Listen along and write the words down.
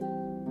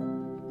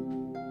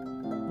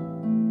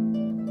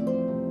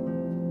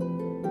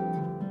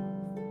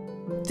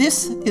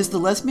This is the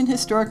Lesbian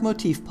Historic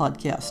Motif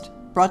podcast,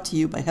 brought to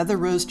you by Heather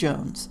Rose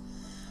Jones.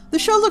 The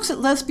show looks at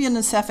lesbian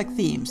and sapphic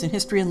themes in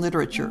history and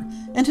literature,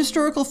 and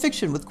historical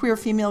fiction with queer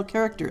female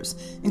characters,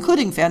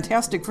 including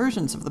fantastic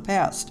versions of the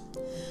past.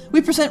 We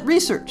present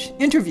research,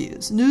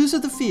 interviews, news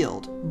of the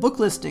field, book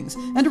listings,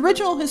 and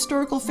original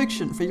historical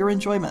fiction for your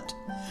enjoyment.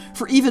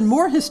 For even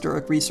more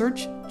historic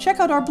research, check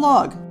out our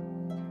blog.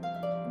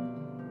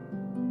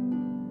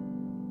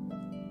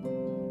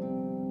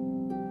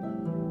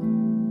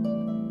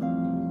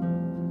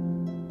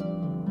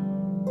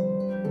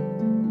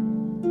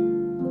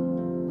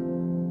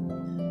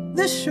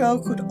 This show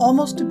could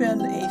almost have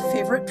been a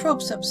favorite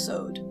tropes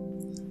episode,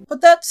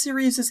 but that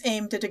series is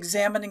aimed at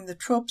examining the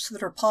tropes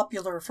that are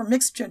popular for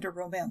mixed-gender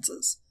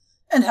romances,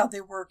 and how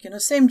they work in a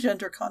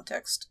same-gender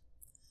context.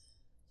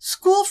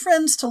 School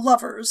friends to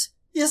lovers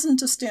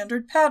isn't a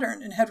standard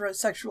pattern in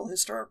heterosexual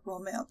historic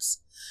romance,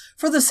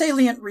 for the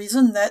salient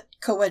reason that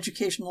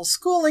coeducational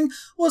schooling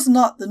was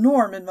not the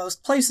norm in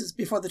most places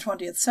before the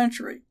 20th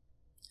century.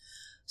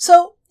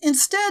 So,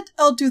 instead,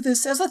 I'll do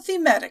this as a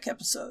thematic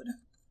episode.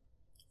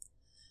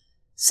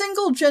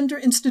 Single-gender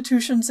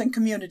institutions and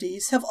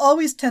communities have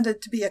always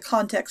tended to be a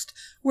context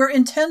where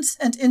intense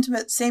and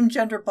intimate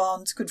same-gender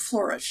bonds could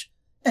flourish,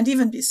 and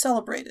even be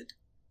celebrated.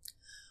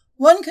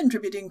 One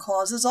contributing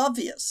cause is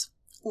obvious: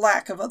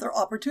 lack of other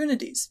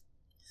opportunities.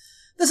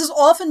 This has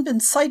often been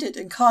cited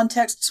in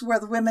contexts where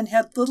the women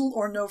had little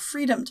or no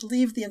freedom to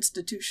leave the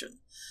institution,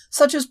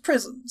 such as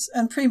prisons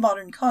and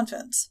pre-modern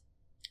convents.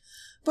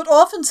 But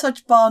often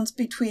such bonds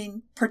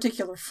between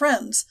particular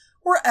friends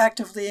were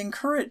actively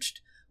encouraged,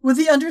 with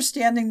the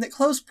understanding that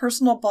close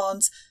personal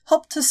bonds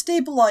help to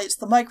stabilize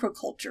the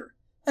microculture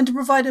and to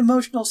provide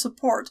emotional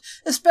support,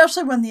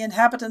 especially when the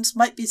inhabitants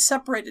might be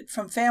separated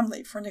from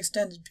family for an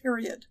extended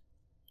period.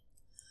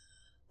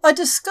 I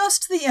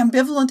discussed the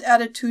ambivalent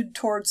attitude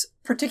towards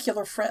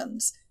particular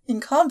friends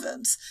in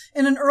convents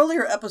in an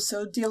earlier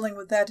episode dealing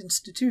with that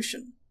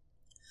institution.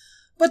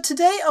 But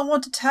today I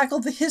want to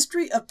tackle the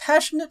history of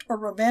passionate or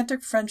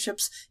romantic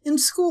friendships in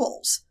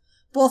schools,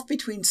 both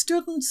between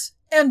students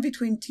and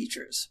between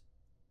teachers.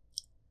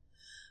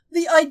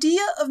 The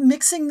idea of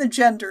mixing the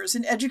genders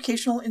in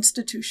educational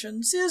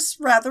institutions is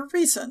rather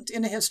recent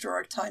in a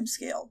historic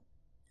timescale,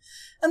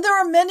 and there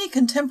are many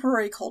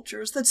contemporary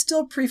cultures that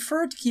still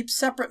prefer to keep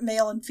separate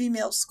male and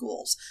female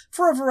schools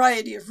for a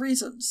variety of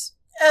reasons,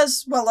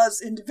 as well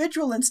as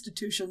individual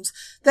institutions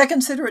that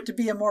consider it to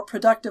be a more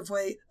productive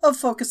way of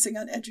focusing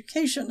on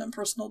education and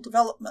personal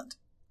development.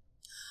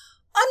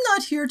 I'm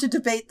not here to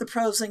debate the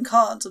pros and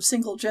cons of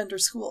single-gender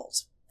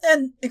schools,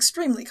 an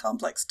extremely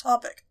complex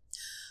topic,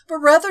 but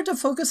rather to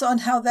focus on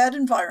how that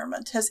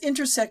environment has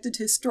intersected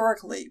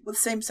historically with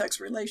same-sex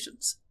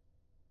relations.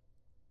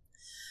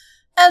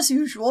 As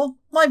usual,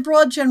 my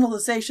broad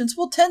generalizations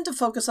will tend to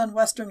focus on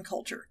Western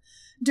culture,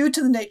 due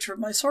to the nature of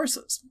my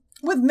sources,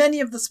 with many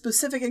of the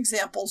specific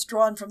examples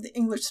drawn from the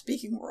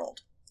English-speaking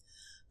world.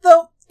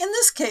 Though, in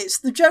this case,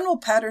 the general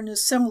pattern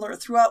is similar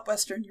throughout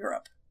Western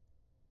Europe.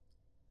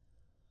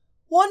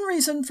 One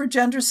reason for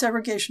gender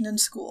segregation in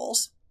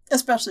schools,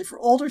 especially for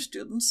older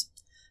students,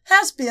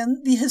 has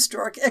been the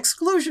historic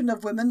exclusion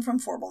of women from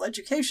formal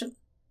education.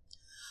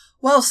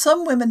 While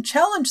some women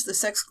challenge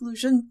this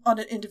exclusion on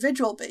an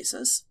individual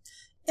basis,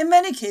 in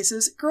many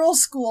cases, girls'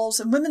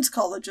 schools and women's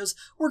colleges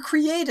were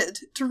created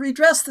to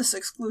redress this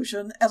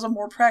exclusion as a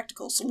more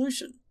practical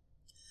solution.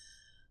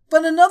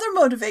 But another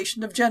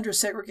motivation of gender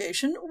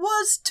segregation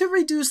was to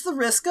reduce the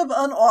risk of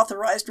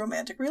unauthorized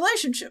romantic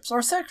relationships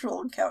or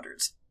sexual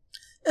encounters,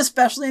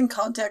 especially in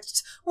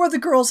contexts where the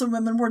girls and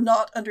women were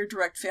not under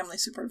direct family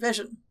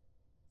supervision.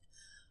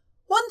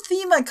 One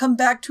theme I come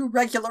back to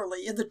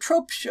regularly in the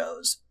trope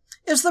shows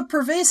is the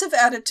pervasive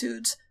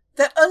attitudes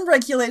that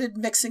unregulated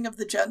mixing of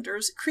the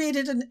genders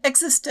created an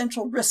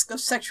existential risk of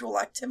sexual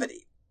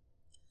activity.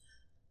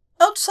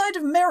 Outside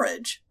of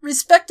marriage,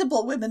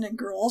 respectable women and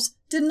girls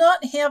did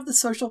not have the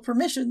social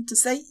permission to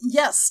say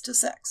yes to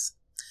sex,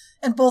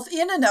 and both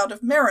in and out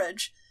of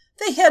marriage,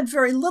 they had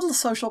very little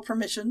social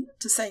permission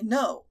to say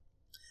no.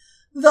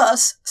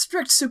 Thus,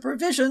 strict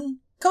supervision,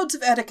 codes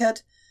of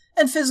etiquette,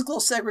 and physical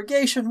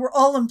segregation were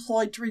all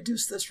employed to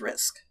reduce this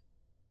risk.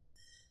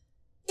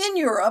 In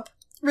Europe,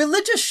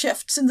 religious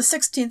shifts in the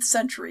 16th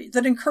century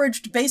that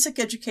encouraged basic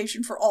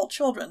education for all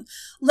children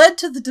led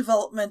to the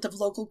development of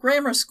local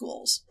grammar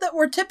schools that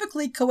were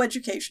typically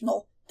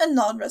coeducational and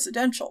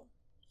non-residential.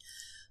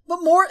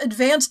 But more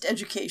advanced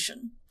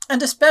education,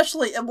 and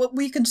especially at what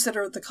we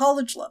consider the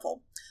college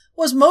level,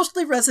 was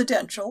mostly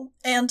residential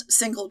and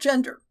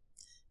single-gender,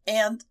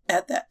 and,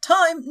 at that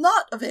time,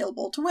 not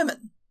available to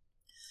women.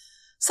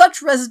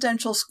 Such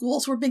residential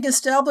schools were being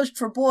established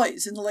for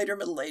boys in the later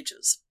Middle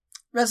Ages.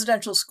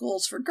 Residential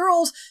schools for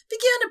girls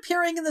began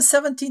appearing in the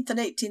 17th and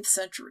 18th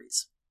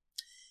centuries.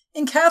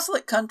 In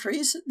Catholic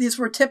countries, these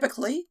were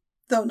typically,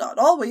 though not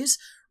always,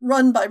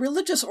 run by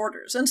religious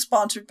orders and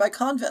sponsored by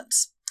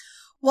convents,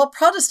 while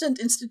Protestant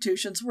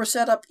institutions were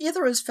set up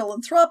either as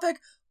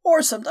philanthropic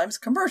or sometimes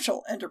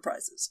commercial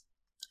enterprises.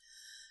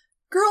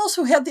 Girls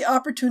who had the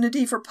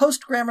opportunity for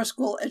post-grammar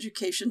school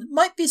education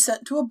might be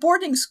sent to a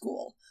boarding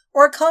school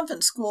or a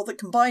convent school that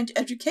combined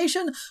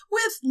education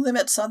with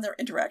limits on their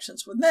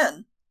interactions with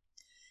men.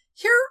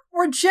 Here,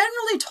 we're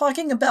generally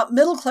talking about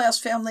middle-class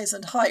families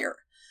and higher,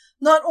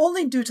 not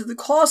only due to the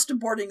cost of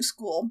boarding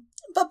school,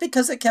 but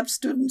because it kept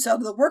students out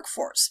of the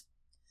workforce.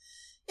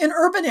 In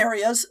urban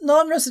areas,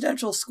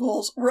 non-residential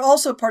schools were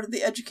also part of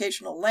the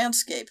educational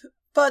landscape,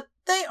 but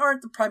they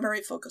aren't the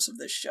primary focus of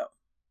this show.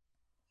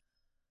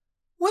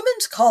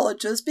 Women's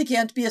colleges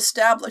began to be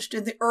established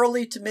in the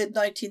early to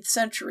mid-19th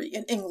century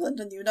in England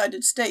and the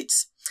United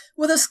States,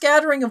 with a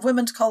scattering of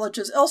women's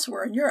colleges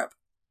elsewhere in Europe.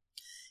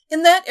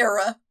 In that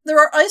era, there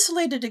are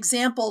isolated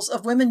examples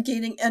of women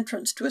gaining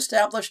entrance to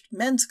established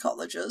men's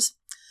colleges,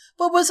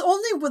 but was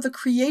only with the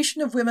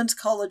creation of women's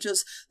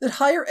colleges that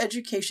higher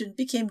education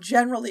became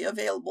generally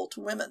available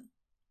to women.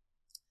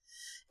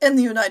 In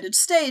the United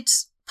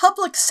States,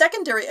 public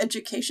secondary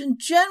education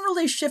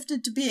generally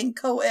shifted to being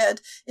co-ed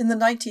in the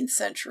 19th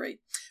century,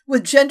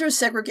 with gender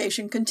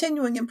segregation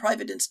continuing in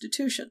private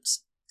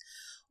institutions.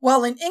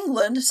 While in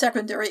England,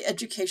 secondary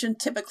education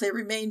typically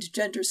remained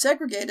gender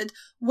segregated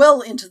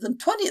well into the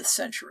 20th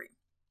century.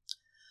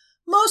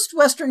 Most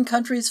Western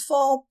countries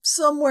fall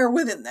somewhere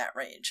within that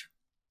range.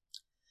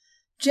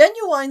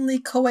 Genuinely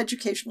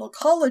coeducational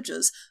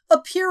colleges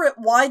appear at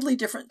widely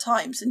different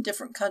times in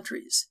different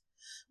countries,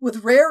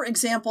 with rare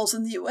examples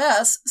in the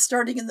US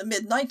starting in the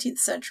mid-19th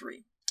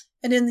century,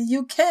 and in the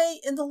UK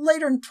in the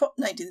later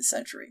 19th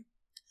century.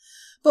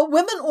 But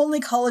women-only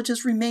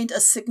colleges remained a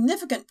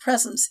significant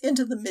presence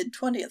into the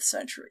mid-20th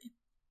century.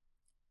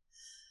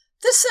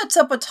 This sets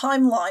up a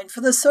timeline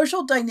for the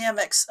social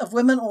dynamics of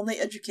women-only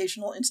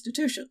educational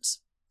institutions.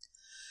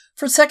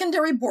 For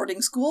secondary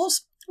boarding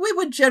schools, we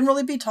would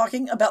generally be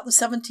talking about the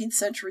 17th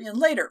century and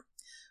later,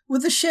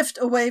 with the shift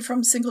away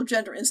from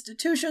single-gender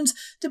institutions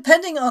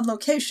depending on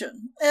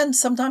location, and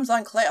sometimes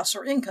on class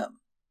or income.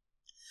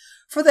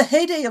 For the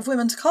heyday of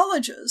women's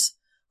colleges,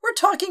 we're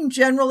talking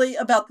generally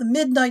about the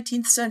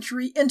mid-19th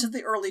century into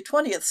the early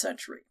 20th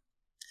century.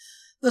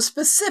 The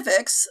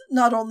specifics,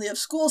 not only of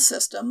school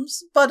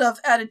systems, but of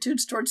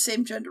attitudes towards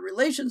same-gender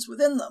relations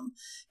within them,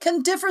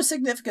 can differ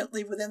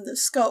significantly within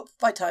this scope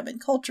by time and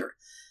culture,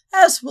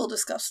 as we'll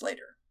discuss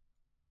later.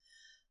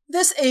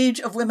 This age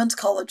of women's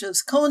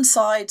colleges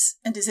coincides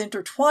and is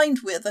intertwined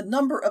with a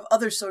number of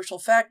other social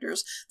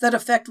factors that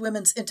affect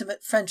women's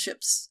intimate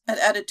friendships and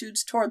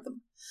attitudes toward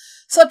them,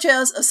 such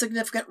as a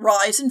significant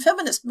rise in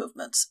feminist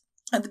movements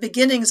and the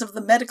beginnings of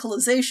the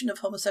medicalization of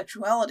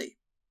homosexuality.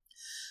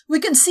 We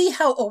can see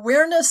how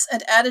awareness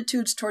and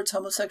attitudes towards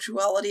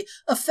homosexuality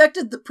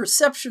affected the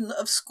perception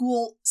of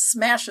school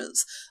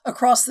smashes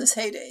across this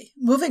heyday,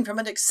 moving from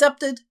an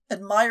accepted,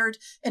 admired,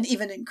 and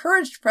even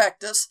encouraged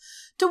practice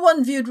to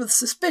one viewed with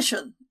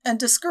suspicion and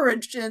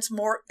discouraged in its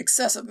more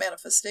excessive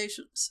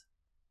manifestations.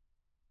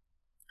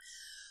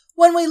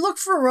 When we look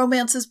for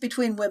romances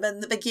between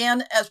women that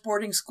began as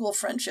boarding school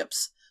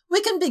friendships,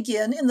 we can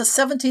begin in the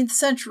 17th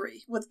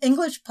century with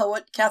English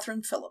poet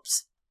Catherine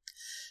Phillips.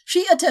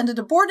 She attended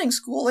a boarding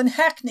school in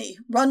Hackney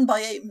run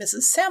by a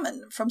Mrs.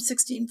 Salmon from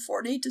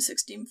 1640 to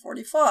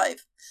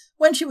 1645,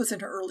 when she was in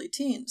her early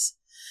teens,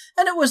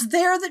 and it was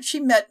there that she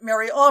met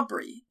Mary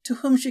Aubrey, to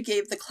whom she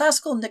gave the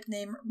classical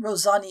nickname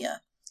Rosania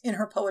in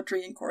her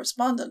poetry and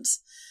correspondence,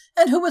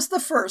 and who was the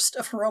first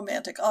of her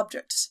romantic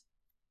objects.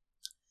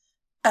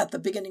 At the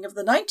beginning of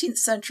the 19th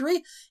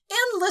century,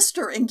 Anne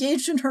Lister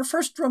engaged in her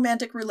first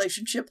romantic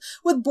relationship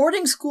with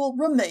boarding school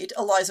roommate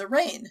Eliza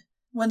Raine,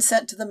 when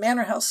sent to the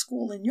Manor House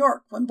School in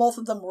York when both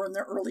of them were in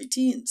their early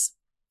teens.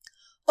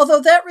 Although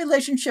that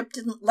relationship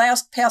didn't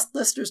last past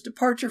Lister's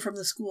departure from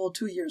the school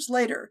 2 years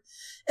later,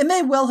 it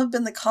may well have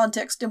been the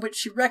context in which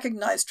she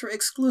recognized her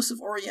exclusive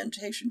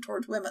orientation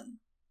toward women.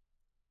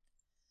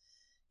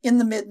 In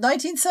the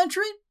mid-19th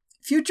century,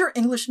 future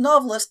English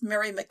novelist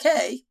Mary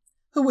Mackay,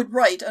 who would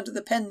write under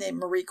the pen name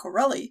Marie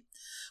Corelli,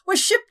 was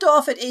shipped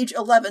off at age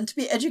 11 to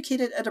be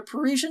educated at a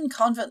Parisian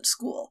convent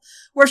school,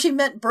 where she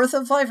met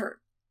Bertha Viver.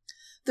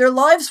 Their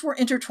lives were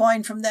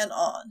intertwined from then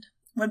on.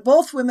 When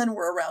both women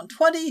were around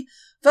 20,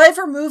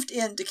 Viver moved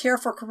in to care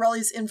for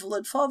Corelli's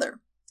invalid father.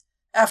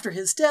 After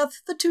his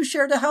death, the two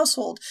shared a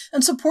household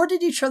and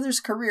supported each other's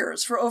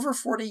careers for over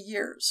 40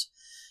 years,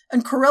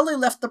 and Corelli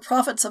left the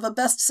profits of a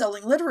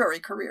best-selling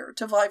literary career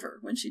to Viver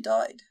when she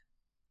died.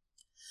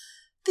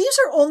 These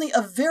are only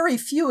a very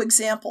few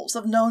examples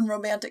of known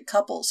romantic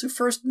couples who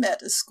first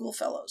met as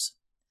schoolfellows.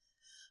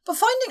 But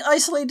finding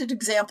isolated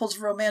examples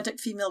of romantic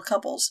female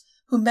couples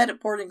who met at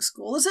boarding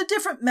school is a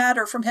different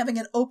matter from having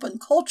an open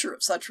culture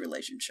of such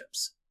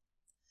relationships.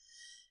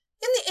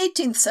 In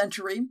the 18th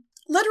century,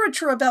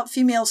 literature about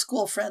female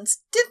school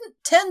friends didn't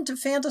tend to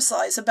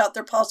fantasize about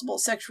their possible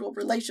sexual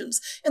relations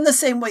in the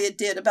same way it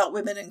did about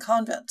women in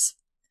convents.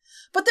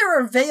 But there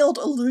are veiled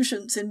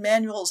allusions in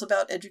manuals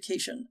about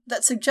education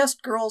that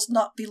suggest girls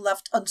not be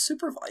left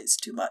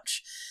unsupervised too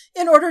much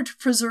in order to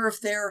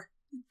preserve their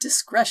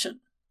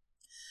discretion.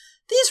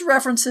 These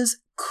references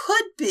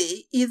could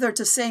be either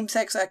to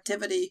same-sex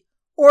activity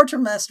or to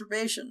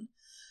masturbation,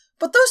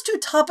 but those two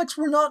topics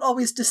were not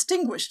always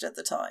distinguished at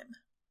the time.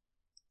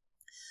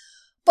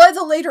 By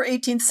the later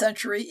 18th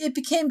century, it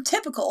became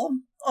typical,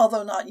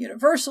 although not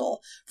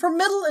universal, for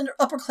middle and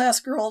upper-class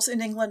girls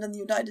in England and the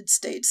United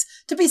States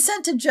to be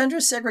sent to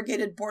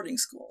gender-segregated boarding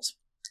schools.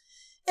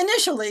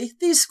 Initially,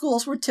 these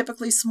schools were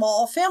typically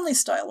small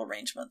family-style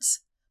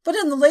arrangements, but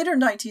in the later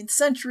 19th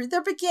century,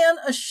 there began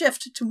a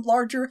shift to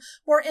larger,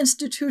 more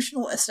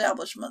institutional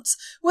establishments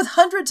with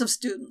hundreds of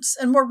students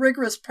and more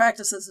rigorous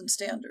practices and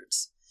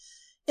standards.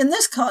 In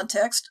this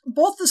context,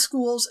 both the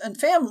schools and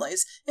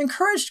families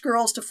encouraged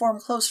girls to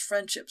form close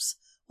friendships,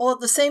 while at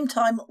the same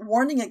time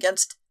warning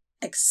against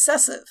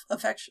excessive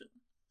affection.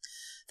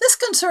 This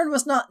concern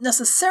was not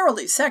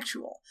necessarily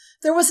sexual.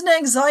 There was an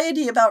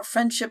anxiety about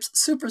friendships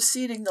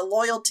superseding the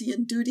loyalty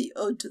and duty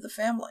owed to the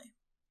family.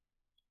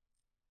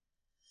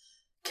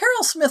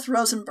 Carol Smith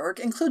Rosenberg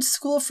includes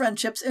school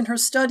friendships in her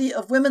study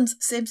of women's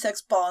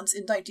same-sex bonds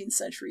in 19th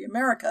century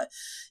America,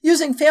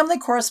 using family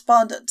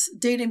correspondence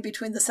dating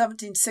between the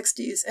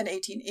 1760s and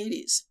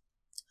 1880s.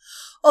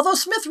 Although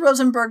Smith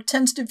Rosenberg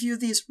tends to view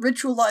these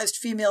ritualized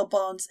female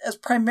bonds as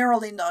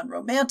primarily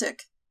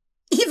non-romantic,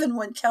 even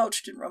when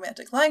couched in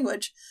romantic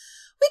language,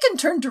 we can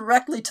turn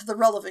directly to the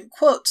relevant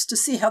quotes to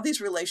see how these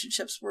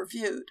relationships were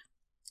viewed.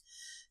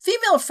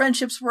 Female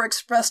friendships were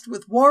expressed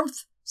with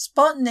warmth,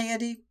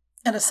 spontaneity,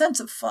 and a sense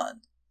of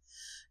fun.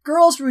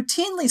 Girls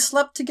routinely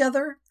slept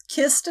together,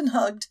 kissed and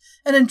hugged,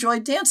 and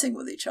enjoyed dancing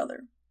with each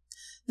other.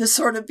 This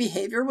sort of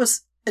behavior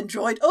was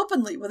enjoyed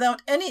openly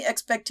without any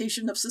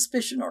expectation of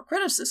suspicion or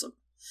criticism.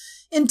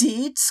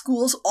 Indeed,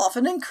 schools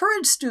often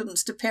encouraged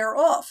students to pair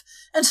off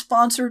and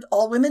sponsored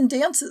all-women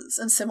dances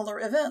and similar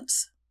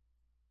events.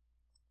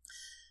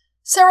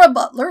 Sarah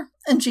Butler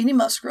and Jeannie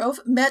Musgrove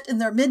met in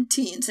their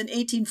mid-teens in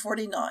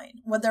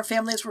 1849 when their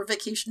families were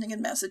vacationing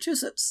in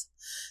Massachusetts.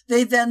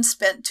 They then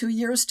spent 2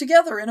 years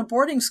together in a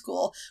boarding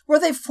school where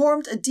they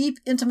formed a deep,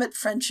 intimate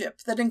friendship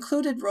that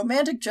included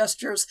romantic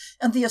gestures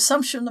and the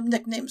assumption of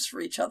nicknames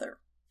for each other.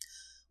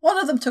 One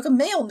of them took a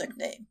male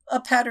nickname, a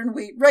pattern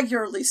we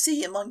regularly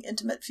see among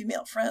intimate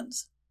female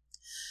friends.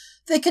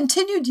 They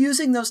continued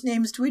using those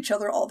names to each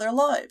other all their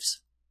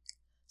lives.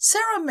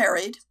 Sarah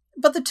married,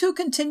 but the two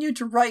continued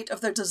to write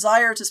of their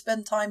desire to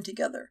spend time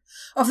together,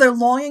 of their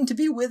longing to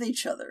be with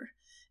each other,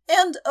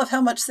 and of how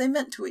much they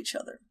meant to each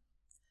other.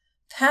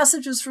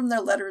 Passages from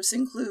their letters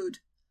include,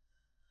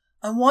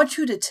 "I want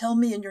you to tell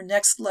me in your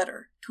next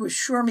letter to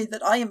assure me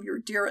that I am your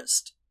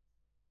dearest,"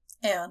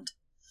 and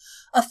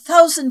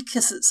 1,000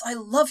 kisses, I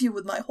love you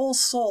with my whole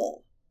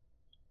soul.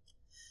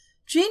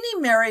 Jeannie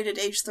married at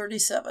age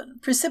 37,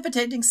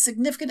 precipitating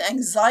significant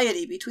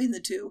anxiety between the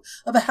two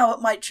about how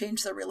it might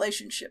change their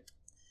relationship.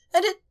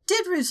 And it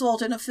did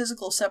result in a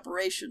physical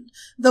separation,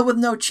 though with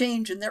no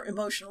change in their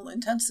emotional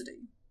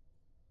intensity.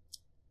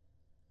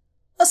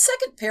 A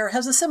second pair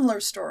has a similar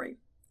story.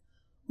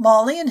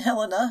 Molly and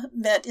Helena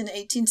met in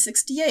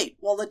 1868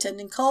 while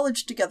attending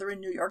college together in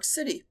New York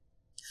City.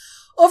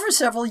 Over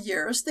several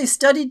years, they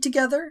studied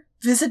together,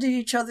 visited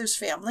each other's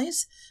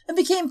families, and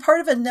became part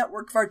of a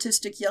network of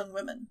artistic young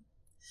women.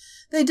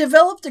 They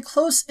developed a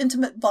close,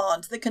 intimate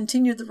bond that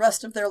continued the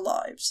rest of their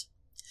lives.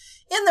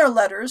 In their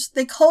letters,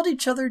 they called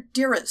each other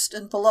dearest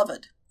and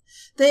beloved.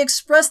 They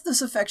expressed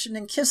this affection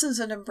in kisses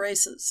and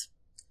embraces.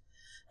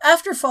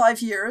 After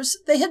 5 years,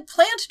 they had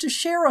planned to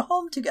share a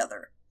home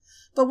together.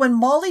 But when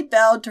Molly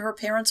bowed to her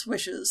parents'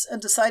 wishes and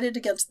decided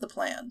against the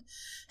plan,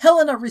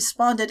 Helena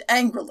responded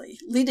angrily,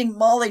 leading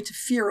Molly to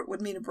fear it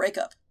would mean a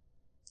breakup.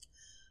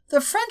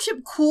 The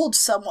friendship cooled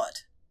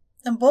somewhat,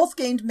 and both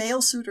gained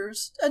male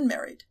suitors and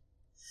married.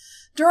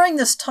 During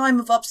this time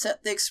of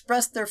upset, they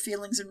expressed their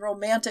feelings in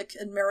romantic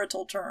and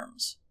marital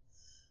terms.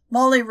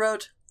 Molly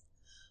wrote,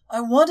 "I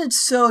wanted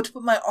so to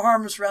put my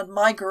arms around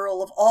my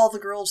girl of all the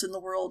girls in the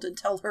world and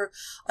tell her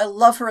I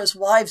love her as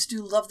wives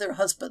do love their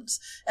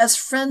husbands, as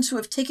friends who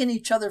have taken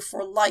each other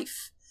for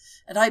life,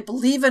 and I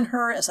believe in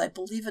her as I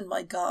believe in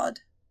my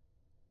God."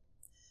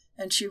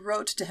 And she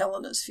wrote to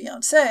Helena's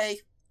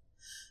fiancé,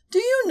 "Do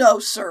you know,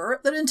 sir,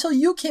 that until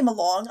you came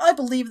along, I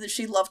believed that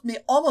she loved me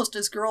almost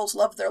as girls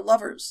love their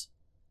lovers.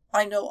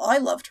 I know I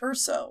loved her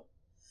so.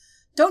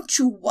 Don't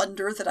you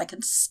wonder that I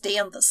can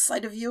stand the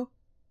sight of you?"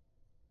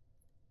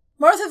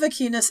 Martha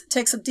Vakinas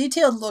takes a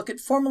detailed look at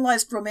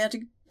formalized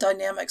romantic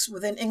dynamics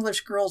within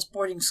English girls'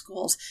 boarding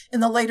schools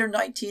in the later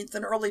 19th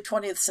and early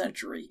 20th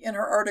century in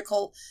her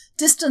article,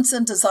 Distance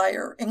and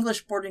Desire,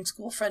 English Boarding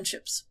School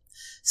Friendships,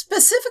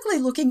 specifically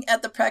looking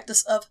at the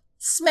practice of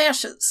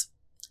smashes,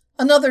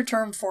 another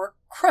term for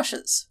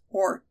crushes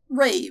or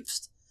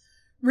raves,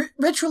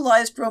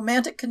 ritualized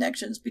romantic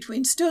connections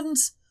between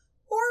students,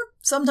 or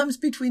sometimes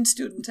between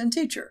student and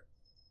teacher.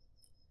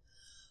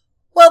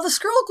 While the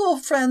Schoolgirl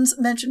friends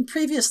mentioned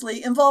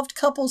previously involved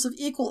couples of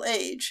equal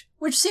age,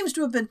 which seems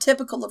to have been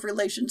typical of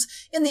relations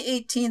in the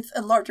 18th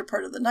and larger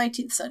part of the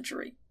 19th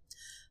century,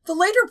 the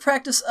later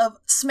practice of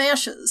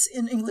smashes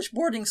in English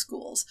boarding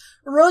schools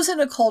arose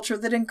in a culture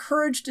that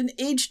encouraged an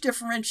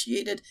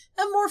age-differentiated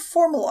and more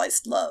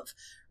formalized love,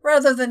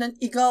 rather than an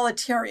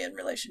egalitarian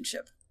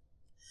relationship.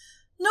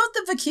 Note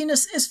that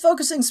Vaquinas is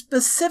focusing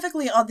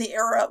specifically on the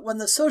era when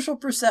the social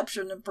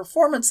perception and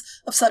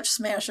performance of such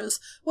smashes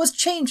was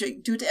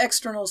changing due to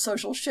external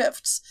social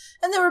shifts,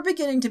 and they were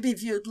beginning to be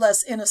viewed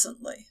less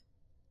innocently.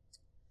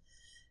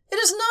 It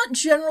is not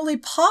generally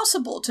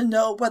possible to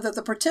know whether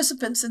the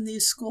participants in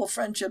these school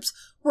friendships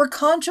were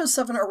conscious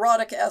of an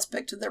erotic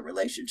aspect to their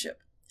relationship,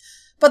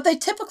 but they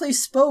typically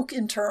spoke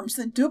in terms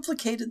that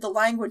duplicated the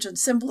language and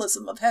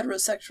symbolism of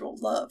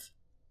heterosexual love.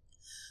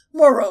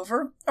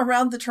 Moreover,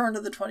 around the turn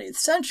of the 20th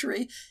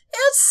century,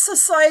 as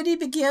society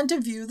began to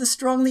view the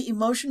strongly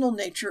emotional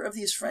nature of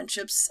these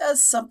friendships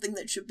as something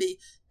that should be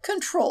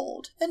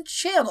controlled and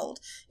channeled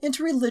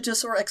into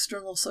religious or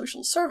external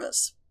social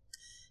service,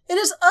 it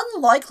is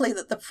unlikely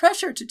that the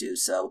pressure to do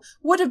so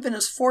would have been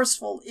as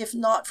forceful if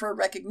not for a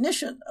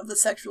recognition of the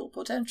sexual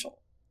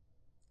potential.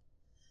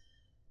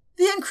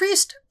 The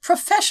increased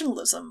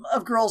professionalism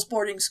of girls'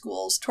 boarding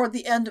schools toward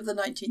the end of the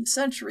 19th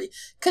century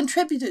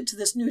contributed to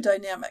this new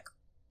dynamic.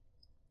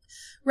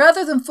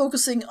 Rather than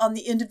focusing on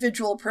the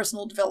individual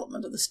personal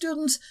development of the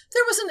students,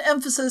 there was an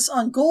emphasis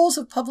on goals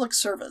of public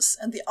service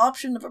and the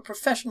option of a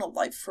professional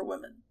life for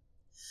women.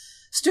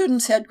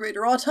 Students had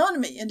greater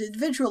autonomy and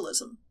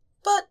individualism,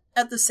 but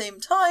at the same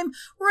time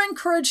were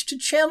encouraged to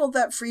channel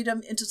that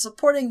freedom into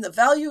supporting the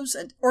values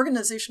and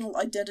organizational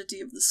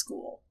identity of the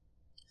school.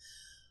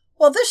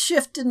 While this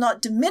shift did not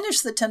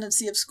diminish the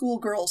tendency of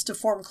schoolgirls to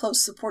form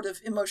close,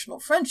 supportive, emotional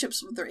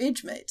friendships with their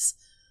age mates,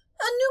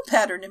 a new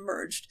pattern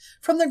emerged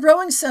from the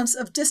growing sense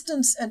of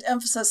distance and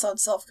emphasis on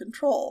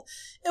self-control,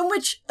 in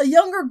which a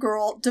younger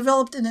girl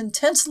developed an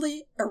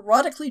intensely,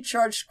 erotically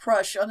charged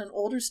crush on an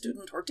older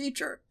student or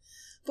teacher,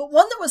 but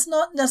one that was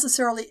not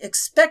necessarily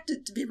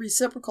expected to be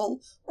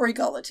reciprocal or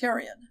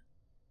egalitarian.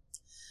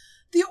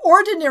 The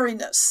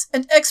ordinariness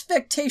and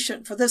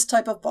expectation for this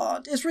type of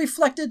bond is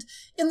reflected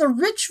in the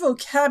rich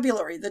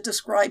vocabulary that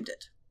described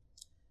it.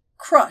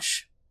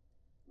 Crush,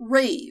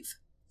 rave,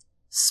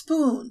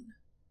 spoon,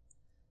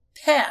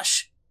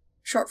 pash,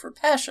 short for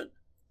passion,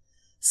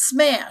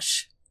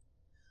 smash,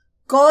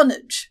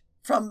 gonage,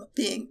 from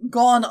being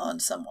gone on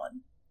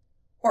someone,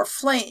 or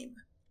flame.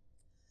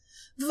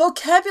 The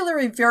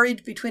vocabulary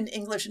varied between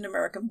English and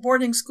American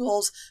boarding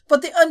schools,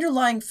 but the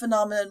underlying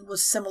phenomenon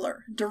was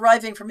similar,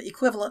 deriving from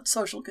equivalent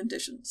social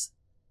conditions.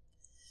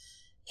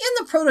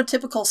 In the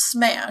prototypical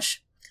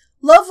smash,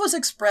 love was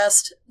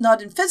expressed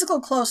not in physical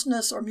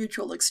closeness or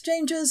mutual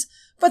exchanges,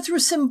 but through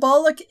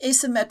symbolic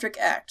asymmetric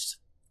acts.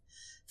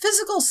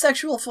 Physical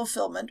sexual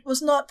fulfillment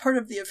was not part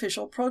of the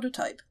official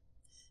prototype.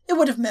 It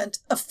would have meant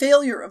a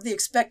failure of the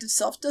expected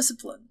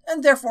self-discipline,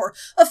 and therefore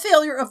a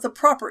failure of the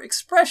proper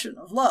expression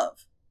of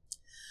love.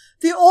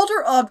 The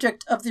older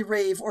object of the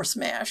rave or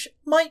smash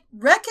might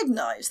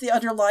recognize the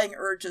underlying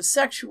urge as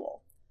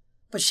sexual,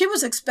 but she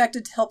was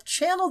expected to help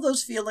channel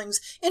those feelings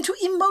into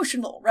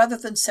emotional rather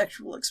than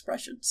sexual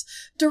expressions,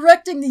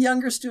 directing the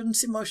younger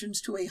students'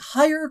 emotions to a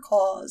higher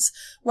cause,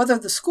 whether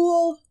the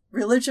school,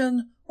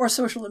 religion, or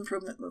social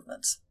improvement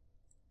movements.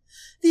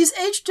 These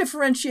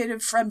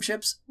age-differentiated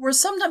friendships were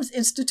sometimes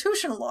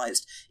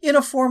institutionalized in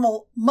a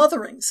formal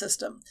mothering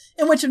system,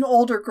 in which an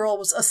older girl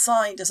was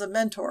assigned as a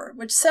mentor,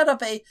 which set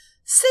up a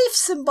safe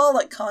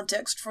symbolic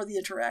context for the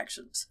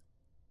interactions.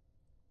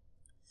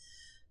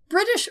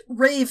 British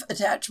rave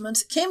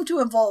attachments came to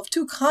involve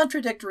two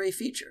contradictory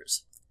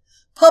features: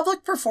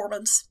 public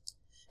performance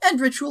and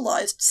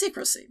ritualized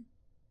secrecy.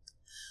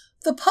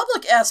 The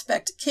public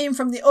aspect came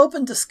from the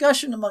open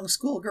discussion among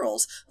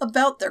schoolgirls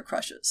about their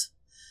crushes,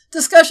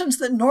 discussions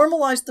that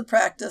normalized the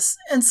practice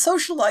and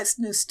socialized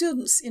new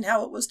students in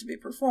how it was to be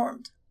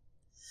performed.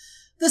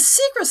 The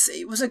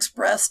secrecy was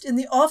expressed in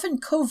the often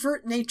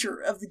covert nature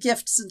of the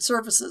gifts and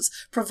services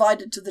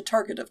provided to the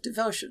target of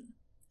devotion.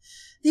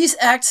 These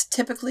acts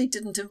typically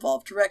didn't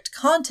involve direct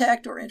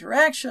contact or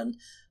interaction,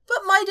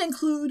 but might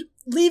include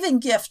leaving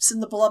gifts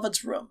in the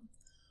beloved's room,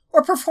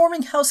 or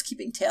performing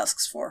housekeeping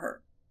tasks for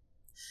her.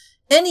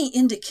 Any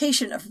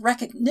indication of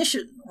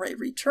recognition or a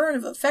return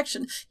of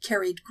affection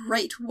carried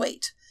great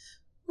weight,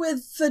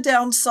 with the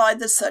downside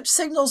that such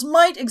signals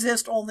might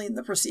exist only in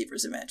the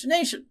perceiver's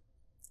imagination.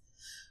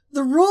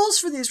 The rules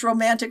for these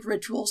romantic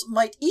rituals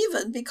might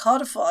even be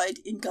codified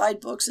in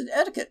guidebooks and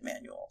etiquette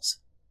manuals.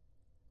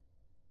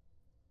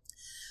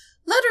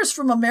 Letters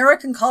from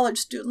American college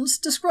students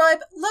describe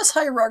less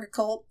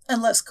hierarchical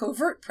and less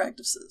covert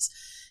practices,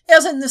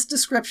 as in this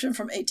description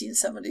from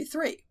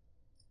 1873.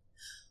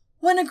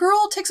 When a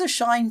girl takes a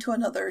shine to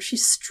another, she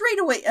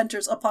straightway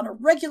enters upon a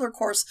regular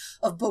course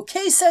of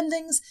bouquet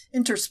sendings,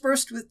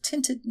 interspersed with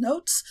tinted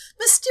notes,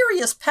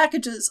 mysterious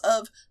packages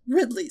of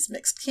Ridley's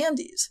mixed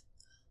candies,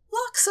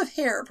 locks of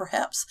hair,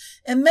 perhaps,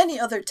 and many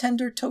other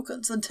tender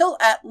tokens, until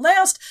at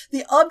last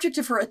the object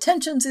of her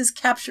attentions is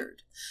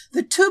captured.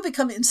 The two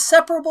become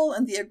inseparable,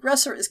 and the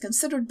aggressor is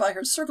considered by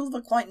her circle of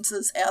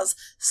acquaintances as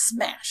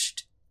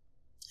smashed.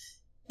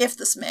 If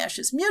the smash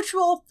is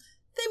mutual,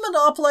 they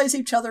monopolize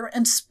each other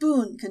and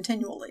spoon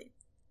continually.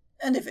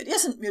 And if it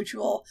isn't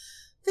mutual,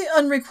 the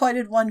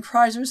unrequited one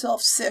cries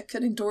herself sick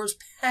and endures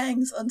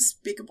pangs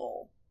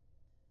unspeakable.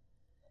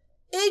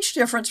 Age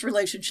difference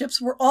relationships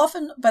were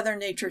often by their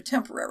nature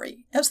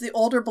temporary, as the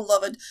older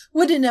beloved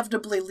would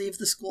inevitably leave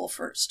the school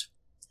first.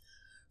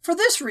 For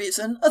this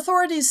reason,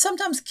 authorities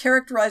sometimes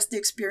characterized the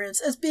experience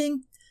as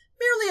being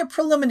merely a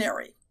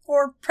preliminary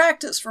or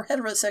practice for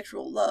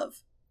heterosexual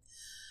love.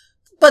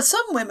 But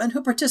some women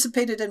who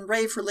participated in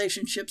rave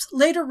relationships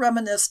later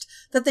reminisced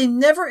that they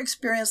never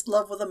experienced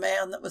love with a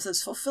man that was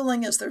as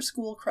fulfilling as their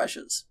school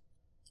crushes.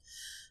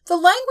 The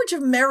language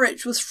of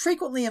marriage was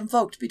frequently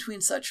invoked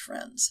between such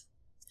friends.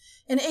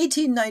 In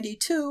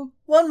 1892,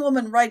 one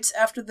woman writes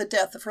after the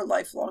death of her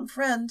lifelong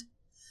friend,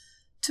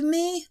 "To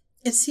me,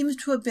 it seems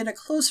to have been a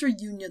closer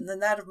union than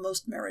that of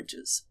most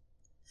marriages.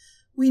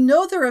 We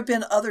know there have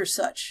been other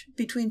such,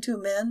 between two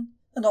men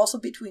and also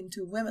between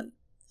two women.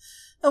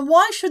 And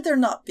why should there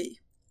not be?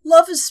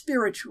 Love is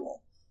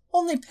spiritual,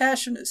 only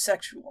passion is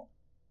sexual."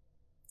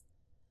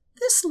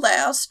 This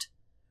last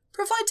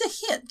provides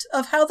a hint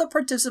of how the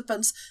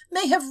participants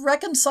may have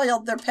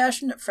reconciled their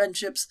passionate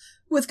friendships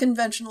with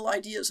conventional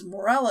ideas of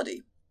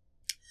morality.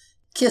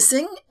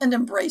 Kissing and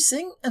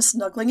embracing and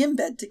snuggling in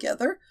bed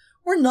together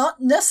were not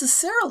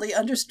necessarily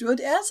understood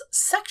as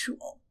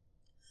sexual.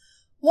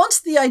 Once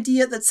the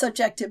idea that such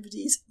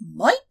activities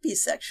might be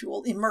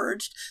sexual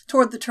emerged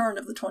toward the turn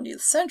of the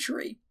 20th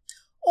century,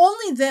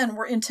 only then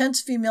were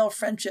intense female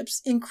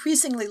friendships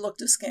increasingly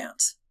looked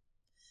askance.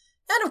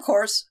 And of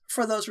course,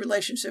 for those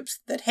relationships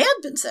that had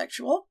been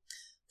sexual,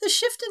 the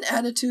shift in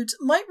attitudes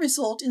might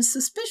result in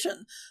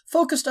suspicion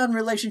focused on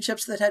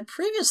relationships that had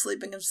previously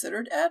been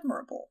considered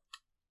admirable.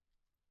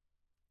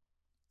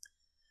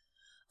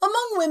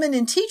 Among women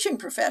in teaching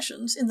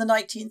professions in the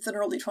 19th and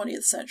early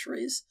 20th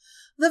centuries,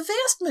 the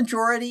vast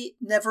majority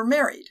never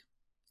married.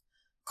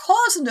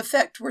 Cause and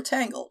effect were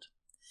tangled.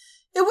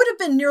 It would have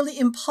been nearly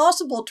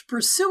impossible to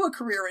pursue a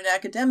career in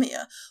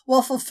academia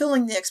while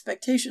fulfilling the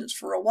expectations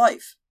for a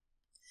wife.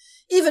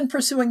 Even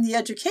pursuing the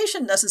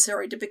education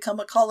necessary to become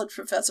a college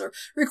professor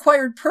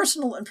required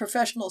personal and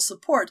professional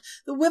support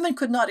that women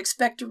could not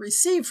expect to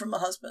receive from a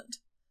husband,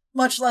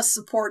 much less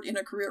support in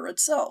a career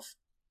itself.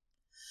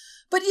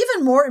 But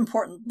even more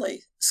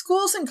importantly,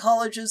 schools and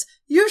colleges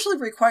usually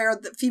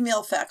required that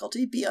female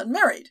faculty be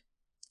unmarried.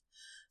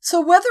 So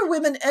whether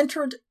women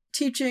entered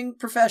teaching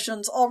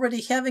professions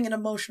already having an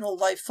emotional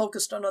life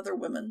focused on other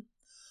women,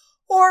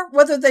 or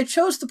whether they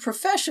chose the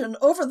profession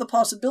over the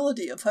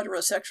possibility of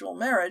heterosexual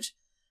marriage,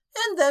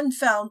 and then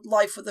found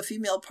life with a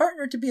female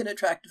partner to be an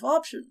attractive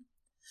option,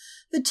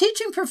 the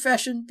teaching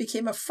profession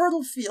became a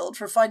fertile field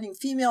for finding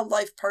female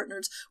life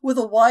partners with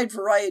a wide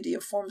variety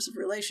of forms of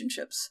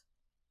relationships.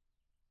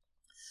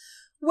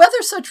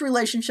 Whether such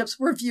relationships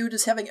were viewed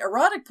as having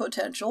erotic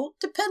potential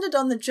depended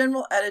on the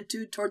general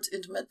attitude towards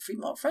intimate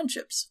female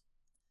friendships.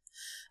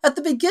 At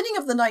the beginning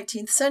of the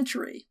 19th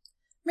century,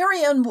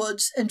 Mary Ann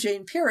Woods and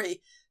Jane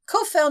Peary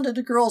co-founded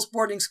a girls'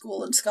 boarding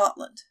school in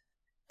Scotland,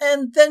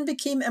 and then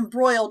became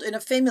embroiled in a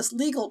famous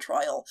legal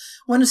trial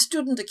when a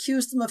student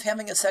accused them of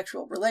having a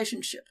sexual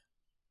relationship.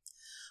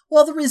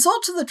 While the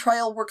results of the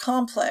trial were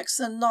complex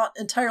and not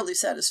entirely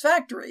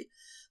satisfactory,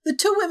 the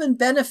two women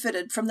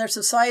benefited from their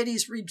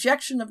society's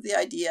rejection of the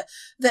idea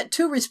that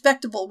two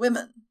respectable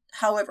women,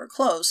 however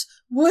close,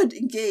 would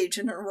engage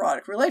in an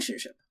erotic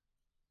relationship.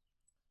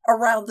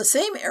 Around the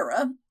same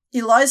era,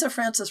 Eliza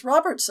Frances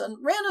Robertson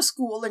ran a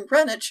school in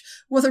Greenwich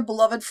with her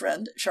beloved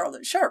friend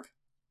Charlotte Sharp.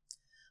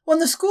 When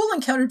the school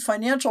encountered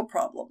financial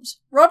problems,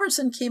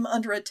 Robertson came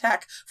under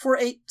attack for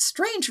a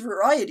strange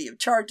variety of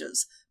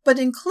charges, but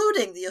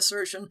including the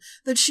assertion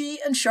that she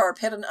and Sharp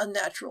had an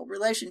unnatural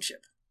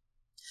relationship.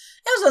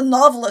 As a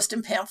novelist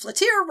and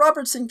pamphleteer,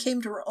 Robertson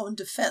came to her own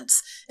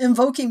defense,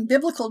 invoking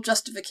biblical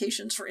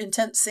justifications for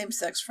intense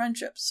same-sex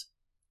friendships.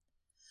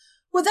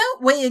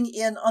 Without weighing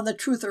in on the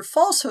truth or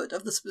falsehood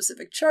of the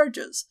specific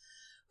charges,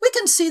 we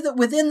can see that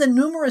within the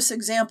numerous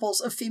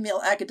examples of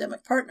female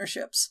academic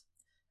partnerships,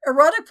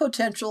 erotic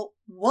potential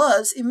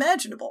was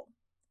imaginable.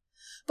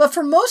 But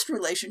for most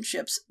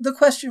relationships, the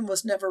question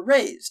was never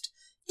raised,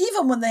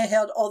 even when they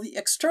had all the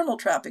external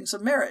trappings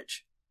of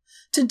marriage.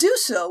 To do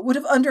so would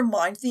have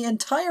undermined the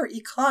entire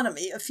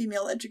economy of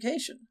female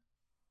education.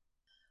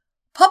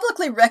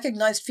 Publicly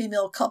recognized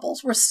female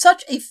couples were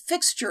such a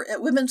fixture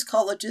at women's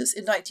colleges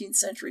in 19th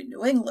century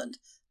New England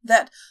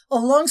that,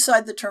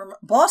 alongside the term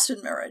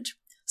Boston marriage,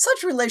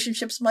 such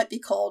relationships might be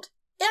called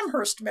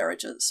Amherst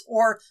marriages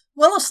or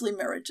Wellesley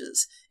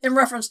marriages, in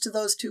reference to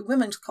those two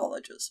women's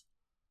colleges.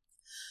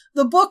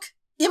 The book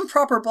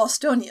Improper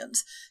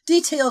Bostonians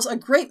details a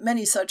great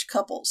many such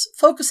couples,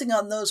 focusing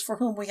on those for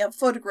whom we have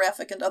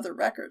photographic and other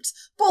records,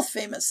 both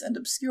famous and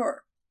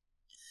obscure.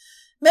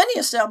 Many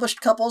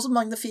established couples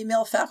among the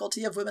female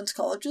faculty of women's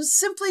colleges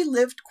simply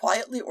lived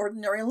quietly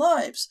ordinary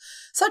lives,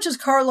 such as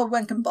Carla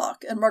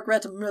Wenkenbach and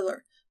Margrethe Müller,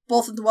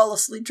 both in the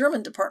Wellesley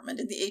German department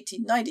in the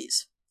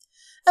 1890s,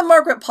 and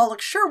Margaret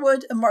Pollock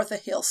Sherwood and Martha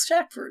Hale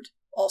Shackford,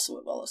 also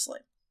at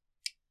Wellesley.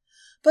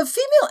 But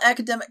female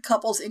academic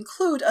couples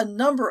include a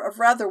number of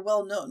rather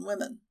well-known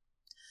women.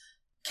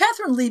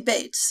 Catherine Lee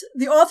Bates,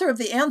 the author of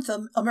the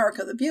anthem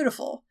America the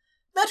Beautiful,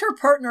 met her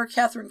partner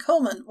Catherine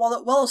Coleman while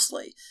at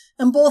Wellesley,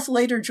 and both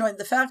later joined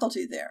the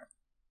faculty there.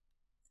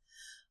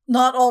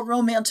 Not all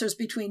romancers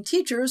between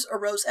teachers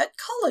arose at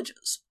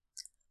colleges.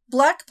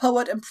 Black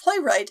poet and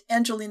playwright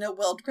Angelina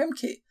Weld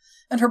Grimke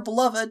and her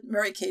beloved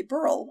Mary Kay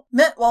Burrell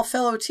met while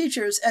fellow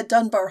teachers at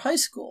Dunbar High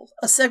School,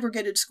 a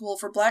segregated school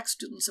for black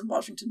students in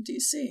Washington,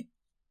 D.C.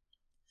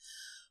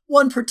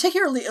 One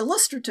particularly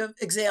illustrative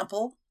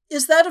example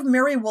is that of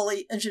Mary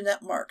Woolley and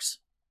Jeanette Marks.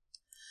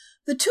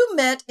 The two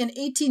met in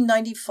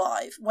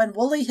 1895 when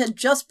Woolley had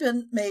just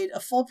been made a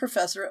full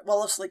professor at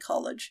Wellesley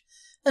College,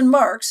 and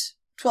Marks,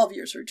 12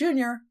 years her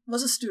junior,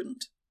 was a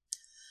student.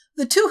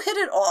 The two hit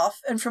it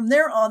off, and from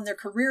there on their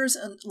careers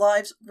and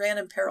lives ran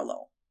in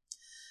parallel.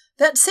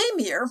 That same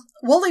year,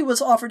 Woolley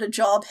was offered a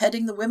job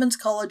heading the Women's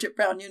College at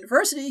Brown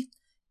University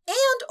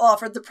and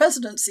offered the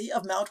presidency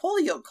of Mount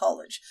Holyoke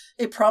College,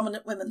 a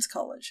prominent women's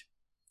college.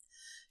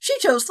 She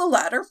chose the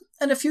latter,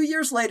 and a few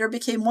years later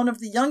became one of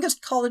the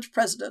youngest college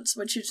presidents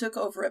when she took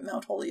over at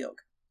Mount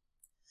Holyoke.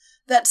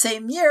 That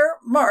same year,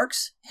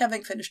 Marks,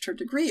 having finished her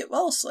degree at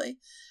Wellesley,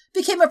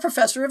 became a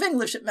professor of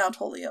English at Mount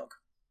Holyoke.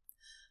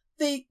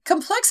 The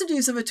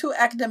complexities of a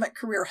two-academic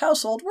career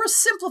household were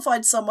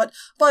simplified somewhat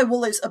by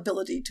Woolley's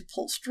ability to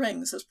pull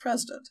strings as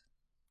president.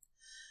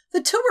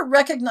 The two were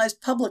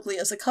recognized publicly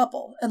as a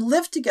couple and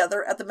lived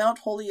together at the Mount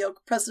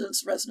Holyoke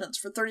president's residence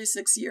for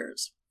 36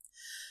 years.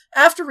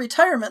 After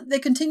retirement, they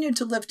continued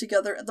to live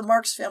together at the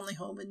Marks family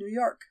home in New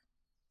York.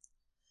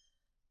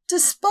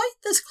 Despite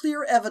this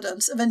clear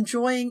evidence of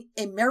enjoying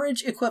a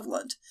marriage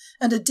equivalent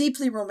and a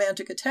deeply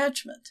romantic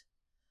attachment,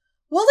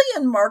 Woolley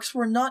and Marks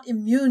were not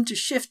immune to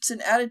shifts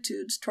in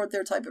attitudes toward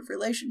their type of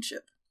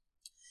relationship.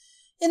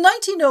 In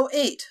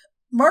 1908,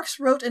 Marks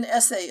wrote an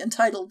essay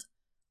entitled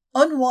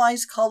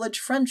Unwise College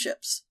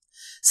Friendships,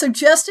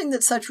 suggesting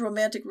that such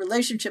romantic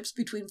relationships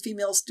between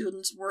female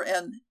students were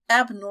an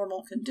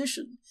abnormal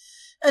condition,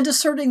 and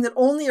asserting that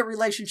only a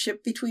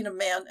relationship between a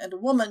man and a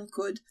woman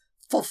could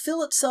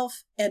fulfill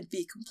itself and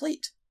be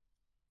complete.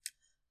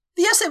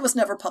 The essay was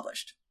never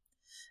published,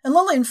 and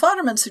Lillian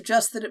Fodderman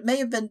suggests that it may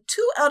have been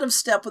too out of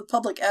step with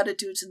public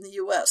attitudes in the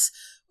U.S.,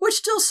 which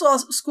still saw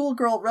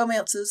schoolgirl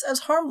romances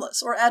as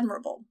harmless or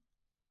admirable.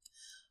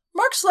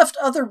 Marks left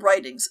other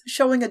writings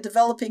showing a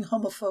developing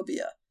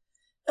homophobia,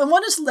 and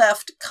one is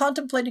left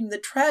contemplating the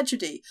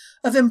tragedy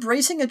of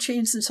embracing a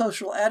change in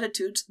social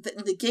attitudes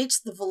that negates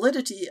the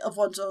validity of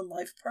one's own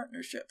life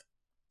partnership.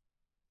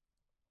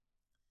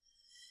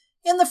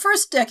 In the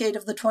first decade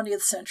of the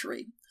 20th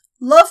century,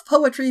 love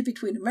poetry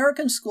between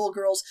American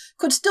schoolgirls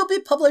could still be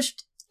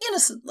published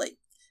innocently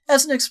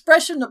as an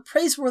expression of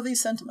praiseworthy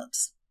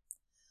sentiments.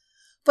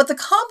 But the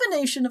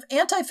combination of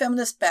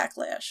anti-feminist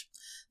backlash,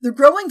 the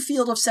growing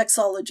field of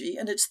sexology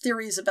and its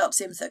theories about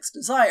same-sex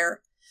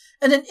desire,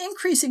 and an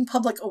increasing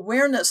public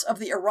awareness of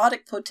the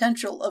erotic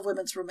potential of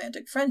women's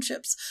romantic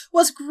friendships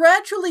was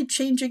gradually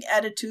changing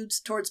attitudes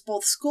towards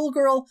both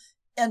schoolgirl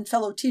and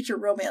fellow teacher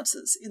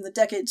romances in the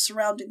decades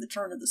surrounding the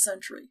turn of the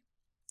century.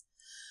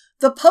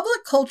 The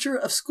public culture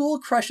of school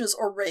crushes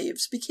or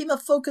raves became a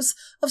focus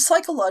of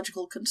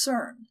psychological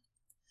concern.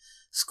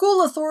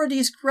 School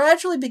authorities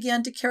gradually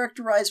began to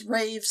characterize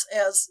raves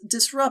as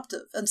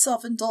disruptive and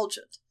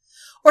self-indulgent,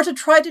 or to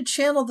try to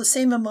channel the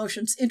same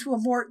emotions into a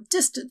more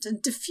distant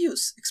and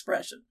diffuse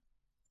expression.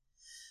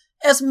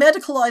 As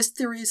medicalized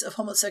theories of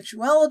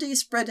homosexuality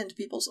spread into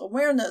people's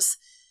awareness,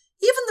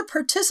 even the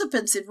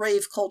participants in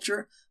rave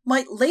culture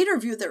might later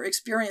view their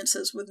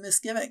experiences with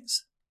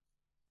misgivings.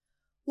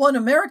 One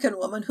American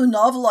woman who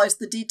novelized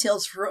the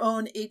details of her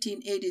own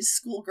 1880s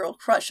schoolgirl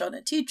crush on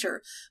a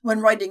teacher when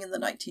writing in the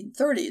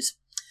 1930s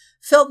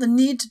felt the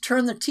need to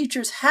turn the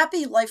teacher's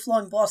happy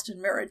lifelong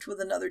Boston marriage with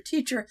another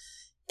teacher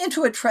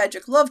into a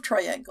tragic love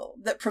triangle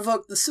that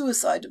provoked the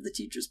suicide of the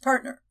teacher's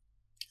partner.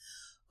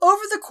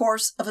 Over the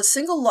course of a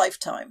single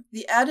lifetime,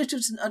 the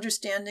attitudes and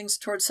understandings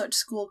toward such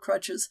school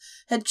crushes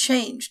had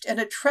changed, and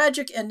a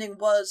tragic ending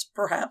was,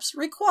 perhaps,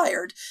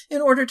 required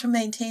in order to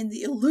maintain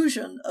the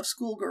illusion of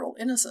schoolgirl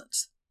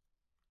innocence.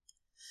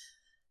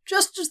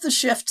 Just as the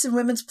shifts in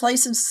women's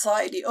place in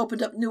society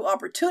opened up new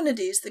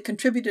opportunities that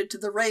contributed to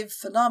the rave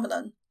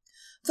phenomenon,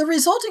 the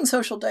resulting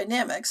social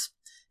dynamics,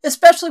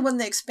 especially when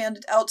they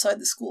expanded outside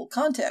the school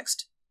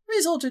context,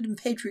 resulted in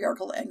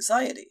patriarchal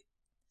anxiety.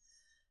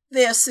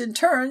 This, in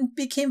turn,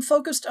 became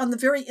focused on the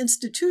very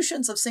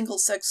institutions of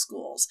single-sex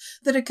schools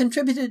that had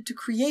contributed to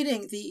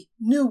creating the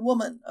new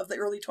woman of the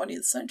early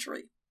 20th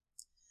century.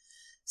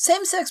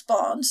 Same-sex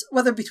bonds,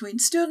 whether between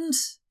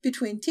students,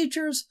 between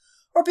teachers,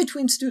 or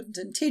between student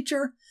and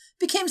teacher,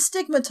 became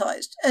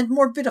stigmatized and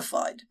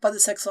morbidified by the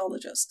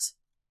sexologists.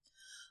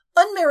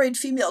 Unmarried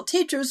female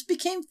teachers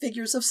became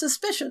figures of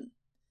suspicion,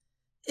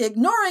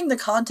 ignoring the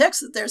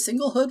context that their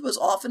singlehood was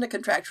often a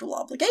contractual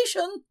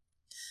obligation,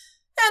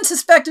 and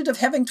suspected of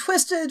having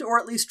twisted or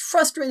at least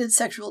frustrated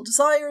sexual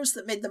desires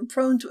that made them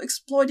prone to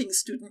exploiting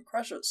student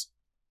crushes.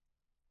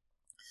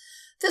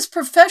 This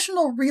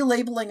professional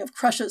relabeling of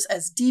crushes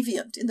as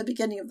deviant in the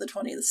beginning of the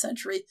 20th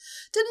century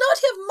did not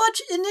have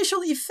much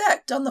initial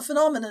effect on the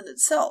phenomenon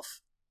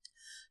itself.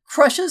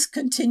 Crushes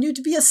continued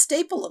to be a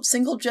staple of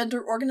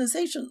single-gender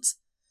organizations,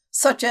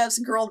 such as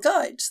Girl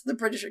Guides, the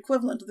British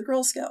equivalent of the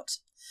Girl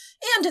Scouts,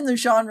 and in the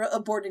genre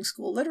of boarding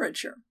school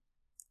literature.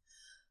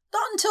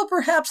 Not until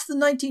perhaps the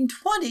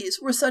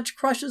 1920s were such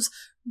crushes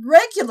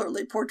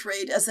regularly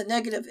portrayed as a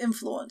negative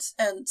influence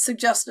and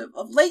suggestive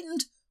of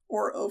latent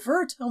or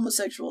overt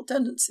homosexual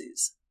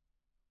tendencies.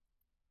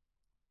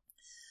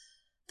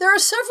 There are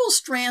several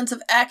strands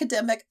of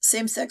academic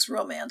same-sex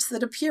romance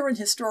that appear in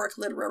historic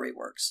literary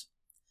works.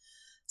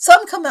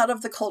 Some come out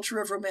of the culture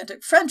of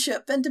romantic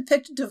friendship and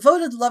depict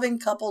devoted, loving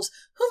couples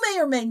who may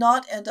or may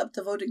not end up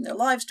devoting their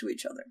lives to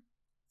each other.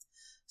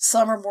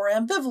 Some are more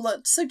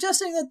ambivalent,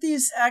 suggesting that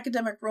these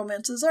academic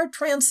romances are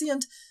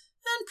transient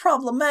and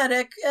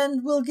problematic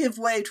and will give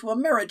way to a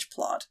marriage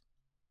plot.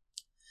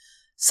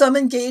 Some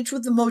engage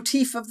with the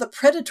motif of the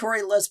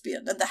predatory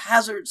lesbian and the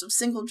hazards of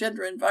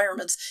single-gender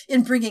environments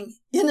in bringing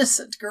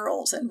innocent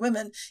girls and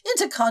women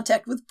into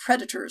contact with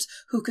predators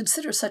who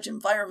consider such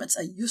environments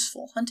a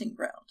useful hunting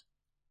ground.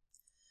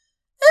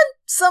 And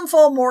some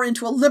fall more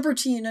into a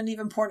libertine and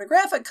even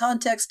pornographic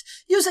context,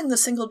 using the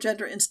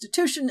single-gender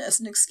institution as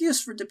an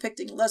excuse for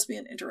depicting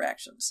lesbian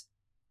interactions.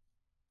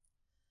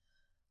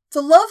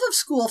 The love of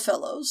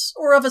schoolfellows,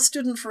 or of a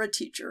student for a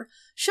teacher,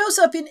 shows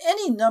up in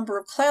any number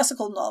of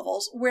classical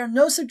novels where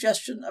no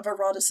suggestion of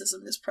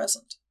eroticism is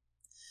present.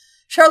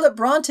 Charlotte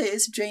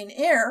Bronte's Jane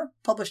Eyre,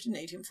 published in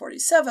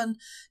 1847,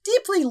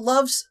 deeply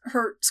loves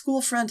her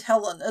school friend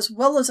Helen as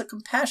well as a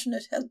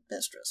compassionate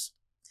headmistress.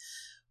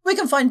 We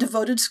can find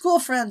devoted school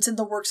friends in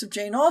the works of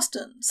Jane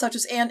Austen, such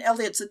as Anne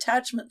Elliot's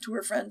attachment to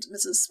her friend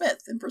Mrs.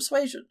 Smith in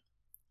Persuasion.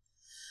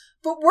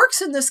 But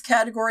works in this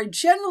category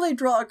generally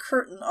draw a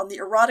curtain on the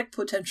erotic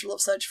potential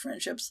of such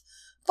friendships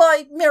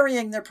by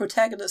marrying their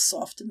protagonists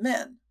off to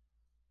men.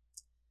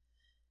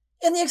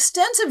 In the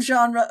extensive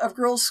genre of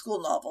girls'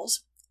 school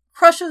novels,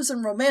 crushes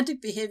and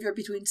romantic behavior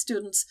between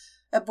students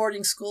at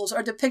boarding schools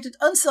are depicted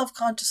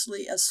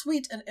unselfconsciously as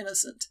sweet and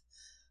innocent,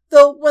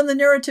 though when the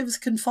narrative is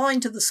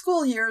confined to the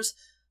school years,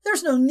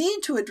 there's no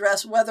need to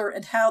address whether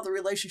and how the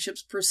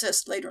relationships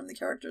persist later in the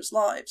characters'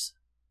 lives.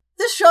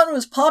 This genre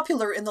was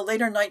popular in the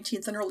later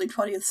 19th and early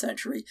 20th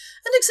century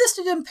and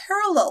existed in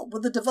parallel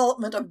with the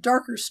development of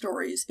darker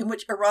stories in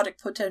which erotic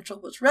potential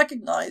was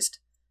recognized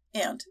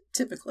and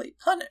typically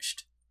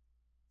punished.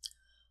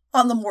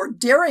 On the more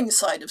daring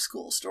side of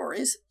school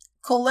stories,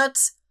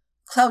 Colette's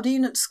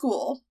Claudine at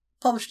School,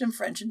 published in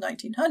French in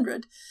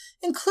 1900,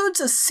 includes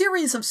a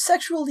series of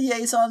sexual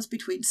liaisons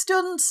between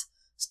students,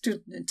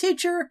 student and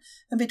teacher,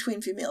 and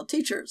between female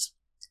teachers.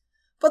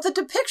 But the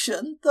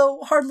depiction, though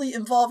hardly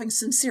involving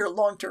sincere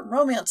long-term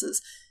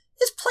romances,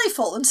 is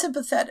playful and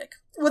sympathetic,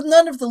 with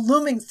none of the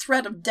looming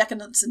threat of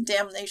decadence and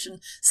damnation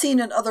seen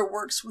in other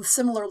works with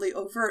similarly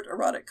overt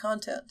erotic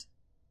content.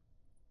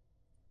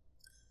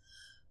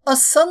 A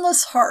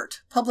Sunless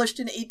Heart, published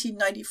in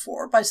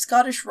 1894 by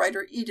Scottish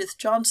writer Edith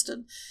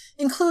Johnston,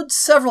 includes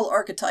several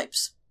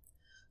archetypes.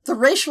 The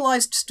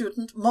racialized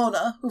student,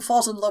 Mona, who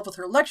falls in love with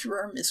her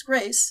lecturer, Miss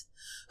Grace,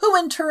 who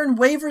in turn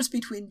wavers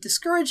between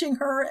discouraging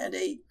her and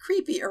a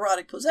creepy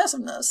erotic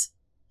possessiveness.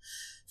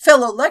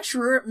 Fellow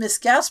lecturer, Miss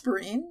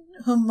Gasparine,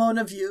 whom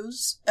Mona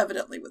views,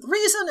 evidently with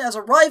reason, as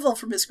a rival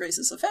for Miss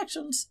Grace's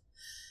affections.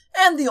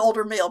 And the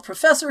older male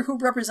professor who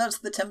represents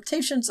the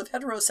temptations of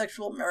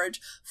heterosexual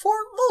marriage for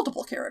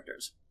multiple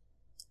characters.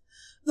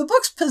 The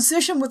book's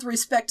position with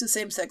respect to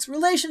same-sex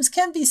relations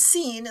can be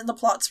seen in the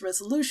plot's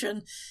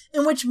resolution,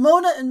 in which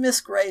Mona and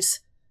Miss Grace,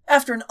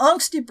 after an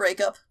angsty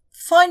breakup,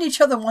 find each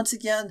other once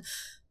again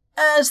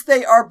as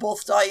they are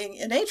both dying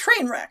in a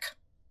train wreck.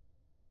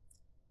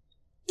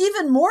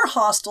 Even more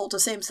hostile to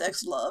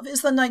same-sex love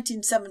is the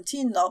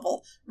 1917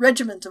 novel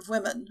Regiment of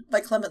Women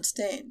by Clemence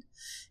Dane,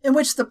 in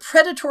which the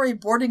predatory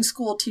boarding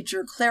school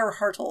teacher Claire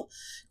Hartle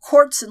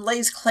courts and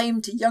lays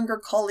claim to younger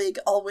colleague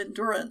Alwyn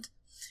Durand,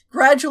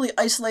 gradually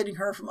isolating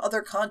her from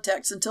other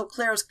contacts until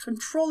Claire's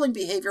controlling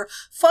behavior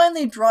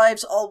finally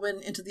drives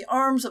Alwyn into the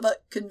arms of a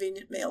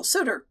convenient male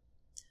suitor.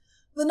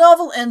 The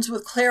novel ends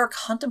with Claire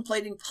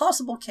contemplating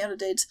possible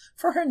candidates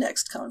for her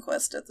next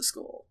conquest at the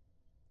school.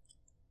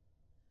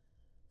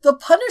 The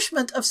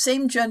punishment of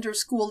same-gender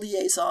school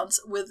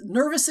liaisons with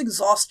nervous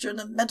exhaustion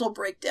and mental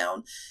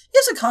breakdown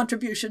is a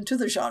contribution to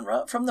the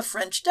genre from the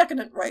French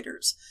decadent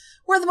writers,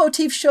 where the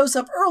motif shows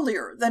up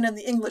earlier than in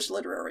the English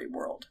literary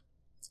world.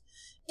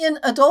 In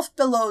Adolphe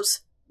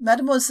Belot's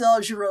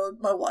Mademoiselle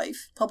Giraud, My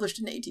Wife, published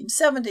in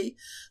 1870,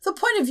 the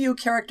point-of-view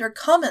character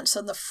comments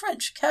on the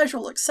French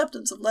casual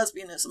acceptance of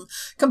lesbianism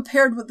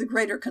compared with the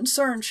greater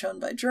concern shown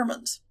by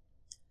Germans.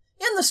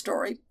 In the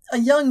story, a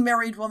young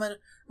married woman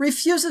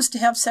refuses to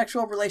have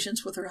sexual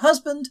relations with her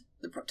husband,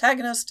 the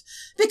protagonist,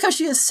 because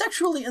she is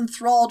sexually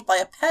enthralled by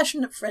a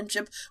passionate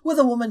friendship with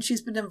a woman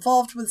she's been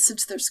involved with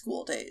since their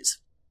school days.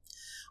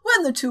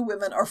 When the two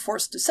women are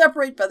forced to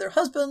separate by their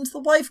husbands, the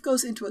wife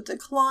goes into a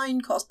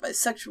decline caused by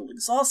sexual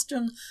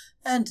exhaustion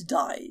and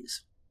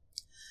dies.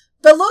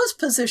 Belot's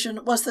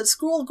position was that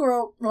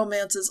schoolgirl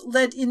romances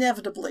led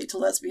inevitably to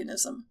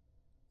lesbianism,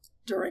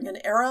 during an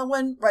era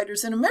when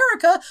writers in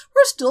America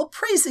were still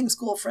praising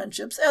school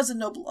friendships as a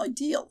noble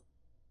ideal.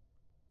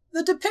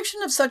 The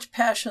depiction of such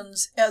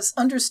passions as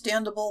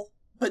understandable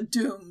but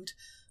doomed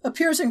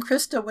appears in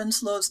Christa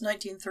Winslow's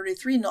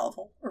 1933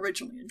 novel,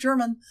 originally in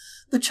German,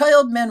 The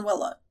Child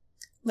Manuela,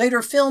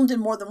 later filmed in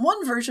more than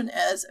one version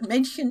as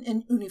Mädchen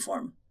in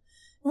Uniform,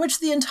 in which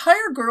the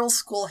entire girls'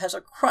 school has a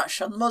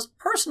crush on the most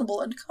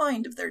personable and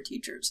kind of their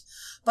teachers,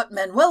 but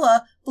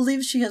Manuela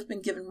believes she has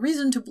been given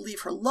reason to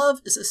believe her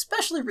love is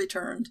especially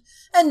returned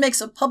and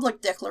makes a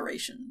public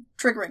declaration,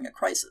 triggering a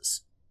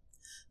crisis.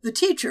 The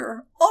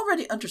teacher,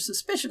 already under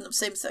suspicion of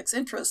same-sex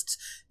interests,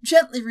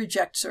 gently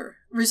rejects her,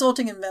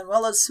 resulting in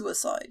Manuela's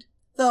suicide,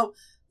 though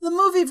the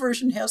movie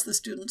version has the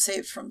student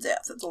saved from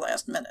death at the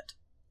last minute.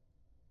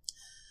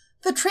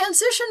 The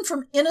transition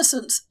from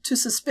innocence to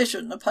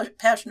suspicion of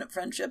passionate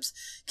friendships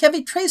can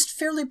be traced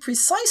fairly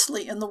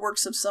precisely in the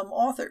works of some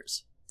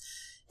authors.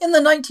 In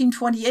the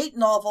 1928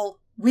 novel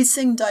We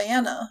Sing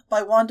Diana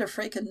by Wanda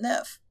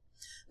Freken-Neff,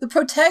 the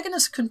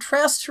protagonist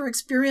contrasts her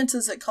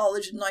experiences at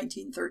college in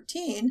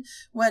 1913,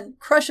 when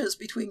crushes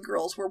between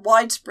girls were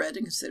widespread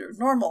and considered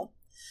normal,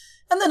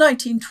 and the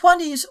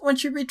 1920s, when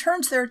she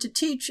returns there to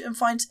teach and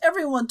finds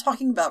everyone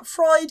talking about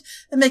Freud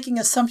and making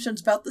assumptions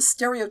about the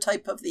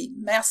stereotype of the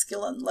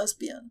masculine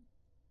lesbian.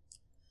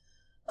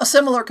 A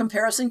similar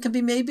comparison can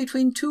be made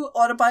between two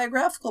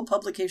autobiographical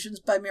publications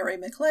by Mary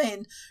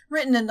MacLane,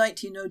 written in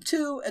 1902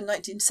 and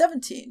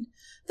 1917,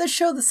 that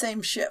show the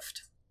same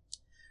shift.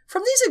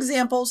 From these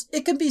examples,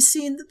 it can be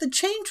seen that the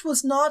change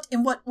was not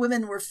in what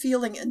women were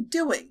feeling and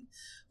doing,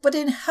 but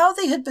in how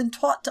they had been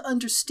taught to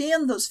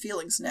understand those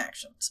feelings and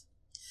actions.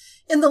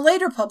 In the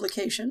later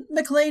publication,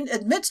 MacLane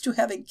admits to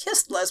having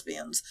kissed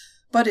lesbians,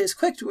 but is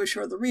quick to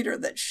assure the reader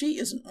that she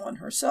isn't one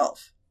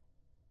herself.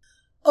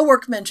 A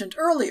work mentioned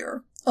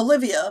earlier,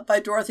 Olivia by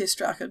Dorothy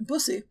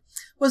Strachan-Bussey,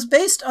 was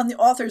based on the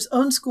author's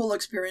own school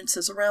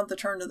experiences around the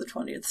turn of the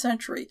 20th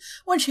century,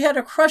 when she had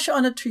a crush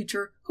on a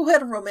teacher who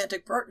had a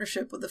romantic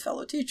partnership with a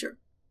fellow teacher.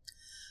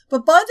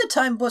 But by the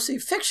time Bussey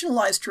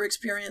fictionalized her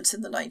experience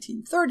in the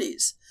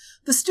 1930s,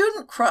 the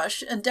student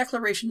crush and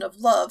declaration of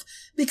love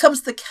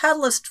becomes the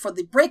catalyst for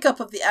the breakup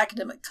of the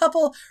academic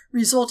couple,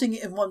 resulting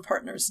in one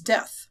partner's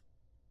death.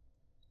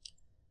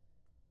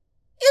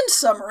 In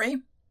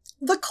summary,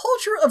 the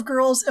culture of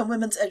girls' and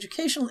women's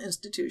educational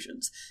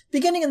institutions,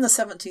 beginning in the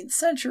 17th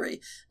century,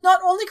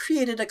 not only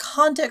created a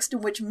context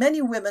in which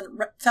many women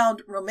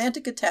found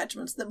romantic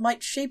attachments that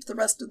might shape the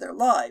rest of their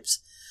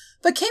lives,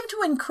 but came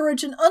to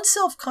encourage an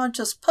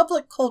unself-conscious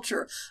public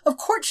culture of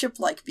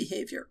courtship-like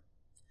behavior.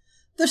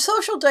 The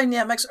social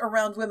dynamics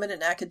around women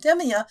in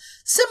academia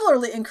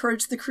similarly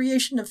encouraged the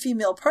creation of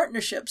female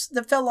partnerships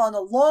that fell on a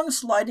long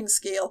sliding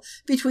scale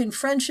between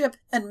friendship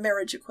and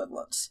marriage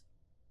equivalents.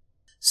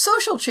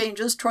 Social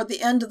changes toward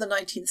the end of the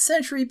 19th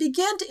century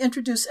began to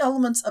introduce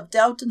elements of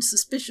doubt and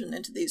suspicion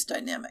into these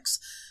dynamics,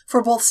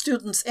 for both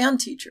students and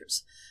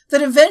teachers,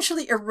 that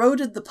eventually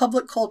eroded the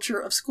public culture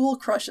of school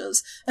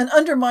crushes and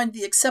undermined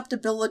the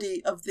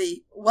acceptability of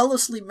the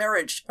Wellesley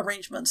marriage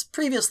arrangements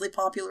previously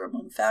popular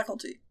among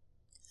faculty.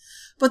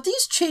 But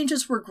these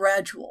changes were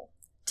gradual,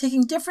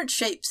 taking different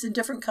shapes in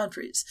different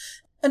countries,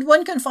 and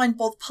one can find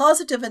both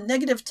positive and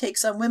negative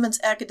takes on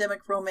women's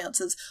academic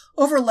romances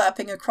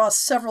overlapping across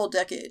several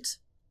decades.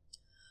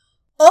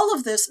 All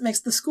of this makes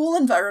the school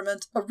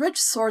environment a rich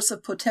source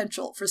of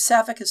potential for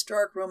sapphic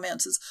historic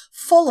romances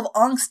full of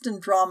angst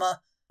and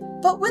drama,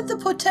 but with the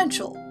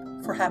potential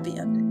for happy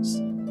endings.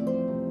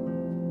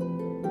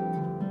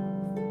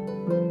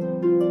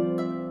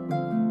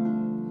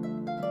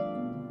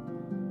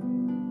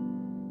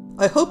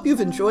 I hope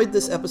you've enjoyed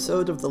this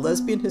episode of the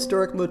Lesbian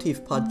Historic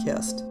Motif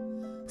podcast.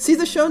 See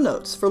the show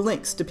notes for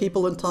links to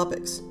people and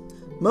topics.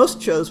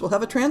 Most shows will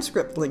have a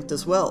transcript linked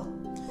as well.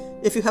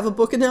 If you have a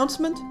book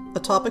announcement, a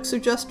topic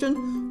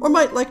suggestion, or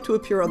might like to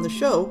appear on the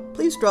show,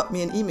 please drop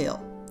me an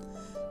email.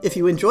 If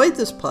you enjoyed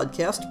this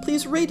podcast,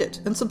 please rate it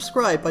and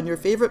subscribe on your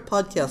favorite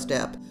podcast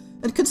app,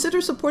 and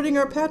consider supporting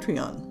our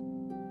Patreon.